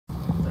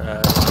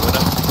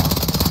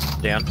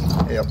Down.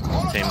 Yep.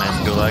 Teammate's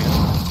gulag.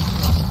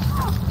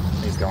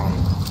 He's gone.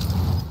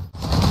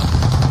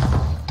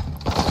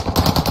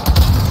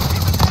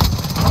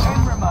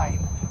 10 remain.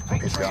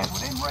 He's Victory gone. is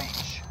within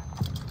reach.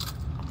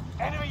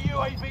 Enemy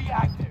UAV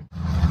active.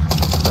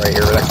 Right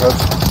here where that goes.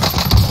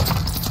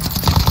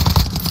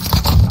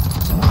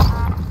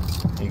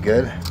 You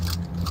good?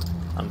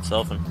 I'm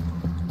selfing.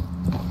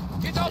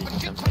 Get up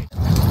and get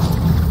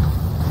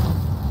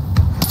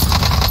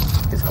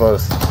He's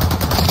close.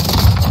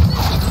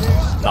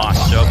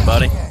 Nice job,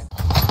 buddy.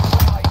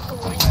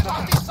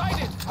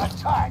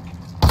 Attack.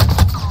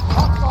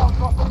 Hostiles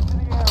got into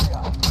the area.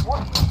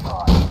 Watch the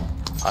sky.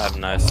 I have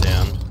no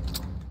sound.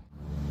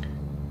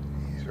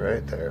 He's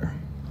right there.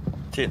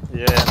 Yeah,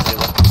 he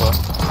left the box.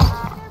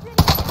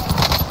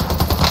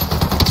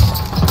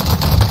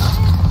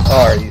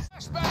 Oh, are you?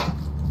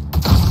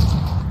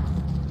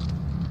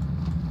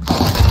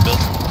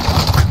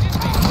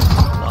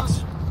 Nice.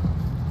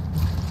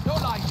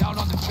 Don't lie down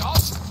on the job.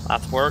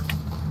 That's work.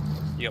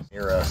 Yep.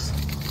 Near us.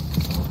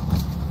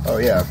 Oh,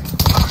 yeah.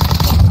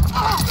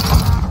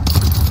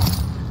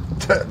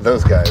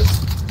 Those guys.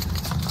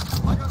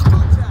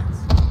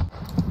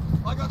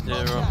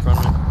 Yeah, right in front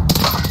of me.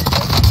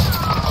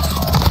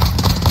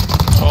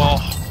 Oh,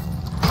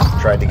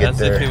 Tried to get as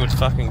there. if he would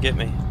fucking get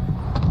me.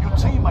 Your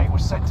teammate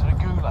was sent to the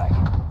gulag.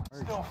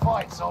 Still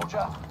fight,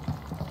 soldier.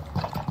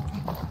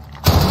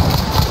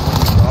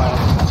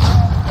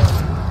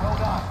 Well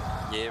done.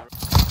 Yeah.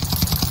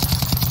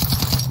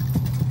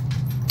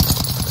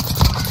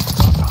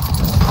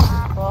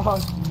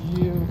 Fuck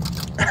you.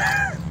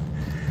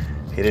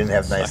 He didn't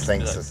have nice Sucks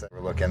things to to say.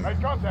 We're looking.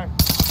 Contact. Enemy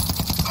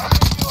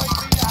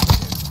UAV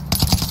active.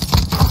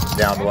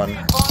 Downed one.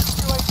 Enemy advanced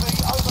UAV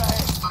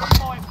overhead. Be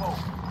mindful.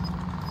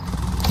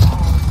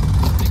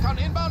 Recon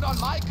inbound on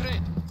my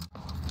grid.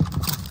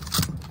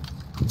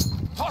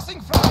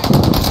 Tossing fire.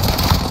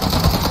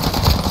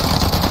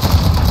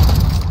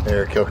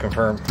 There, kill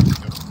confirmed.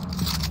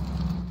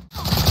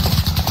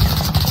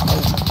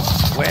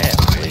 Where,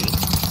 please?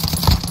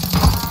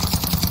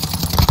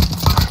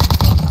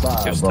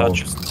 Just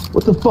touch.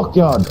 What the fuck,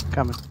 y'all?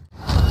 Coming.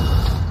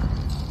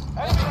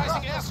 Enemy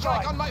rising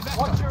airstrike on my vector.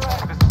 Watch your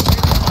head.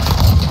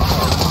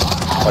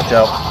 Watch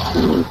out.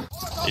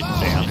 He's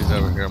down. He's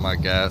over here, my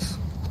gas.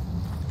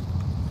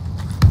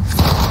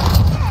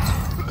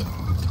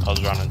 I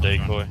was running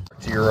decoy.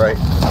 To your right.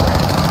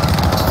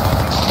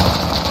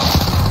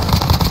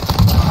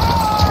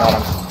 Got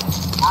him.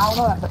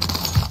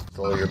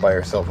 So you're by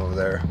yourself over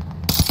there.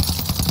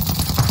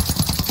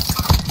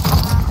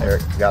 There,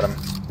 got him.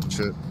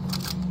 Shit.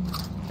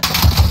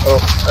 Oh,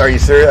 are you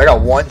serious? I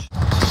got one.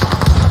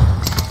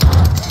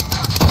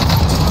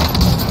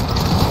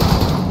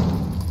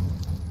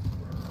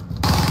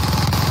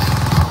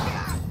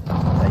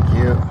 Thank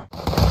you.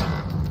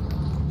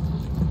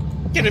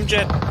 Get him,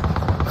 Jet.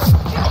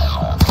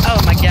 Oh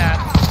my god.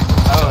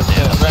 Oh,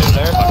 yeah, right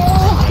there.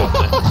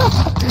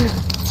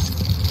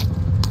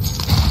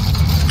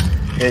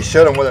 Yeah,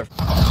 showed him with it.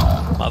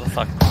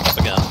 Motherfucker, up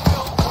again.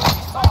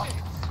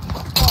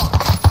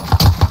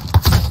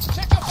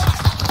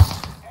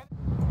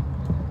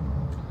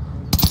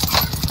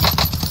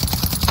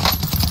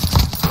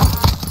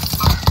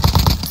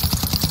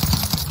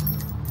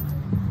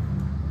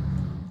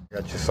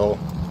 Got your soul.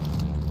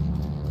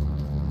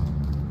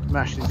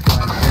 Smash these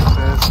guys here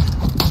first.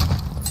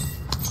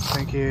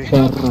 Thank you.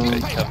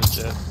 Great cover,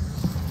 Jet.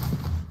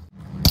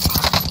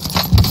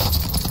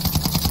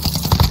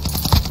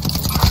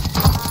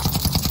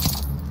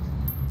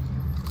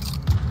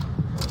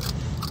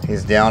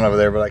 He's down over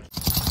there, but like.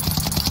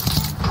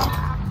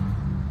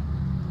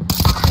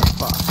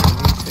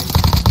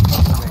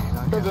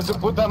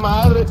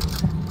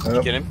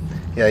 You get him?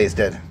 Yeah, he's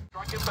dead.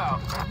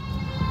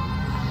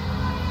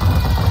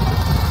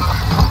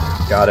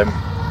 Got him.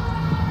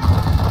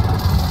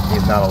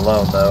 He's not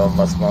alone though.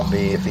 Must not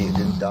be if he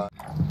didn't die.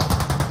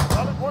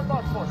 Got him.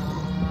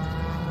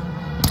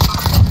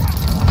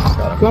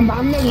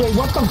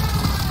 What the?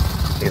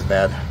 He's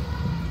mad.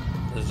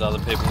 There's other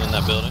people in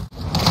that building.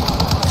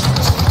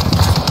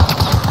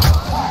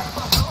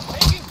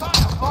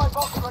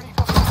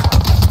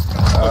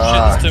 Oh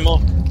shit, there's two more.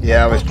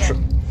 Yeah,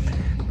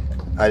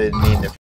 I didn't mean to.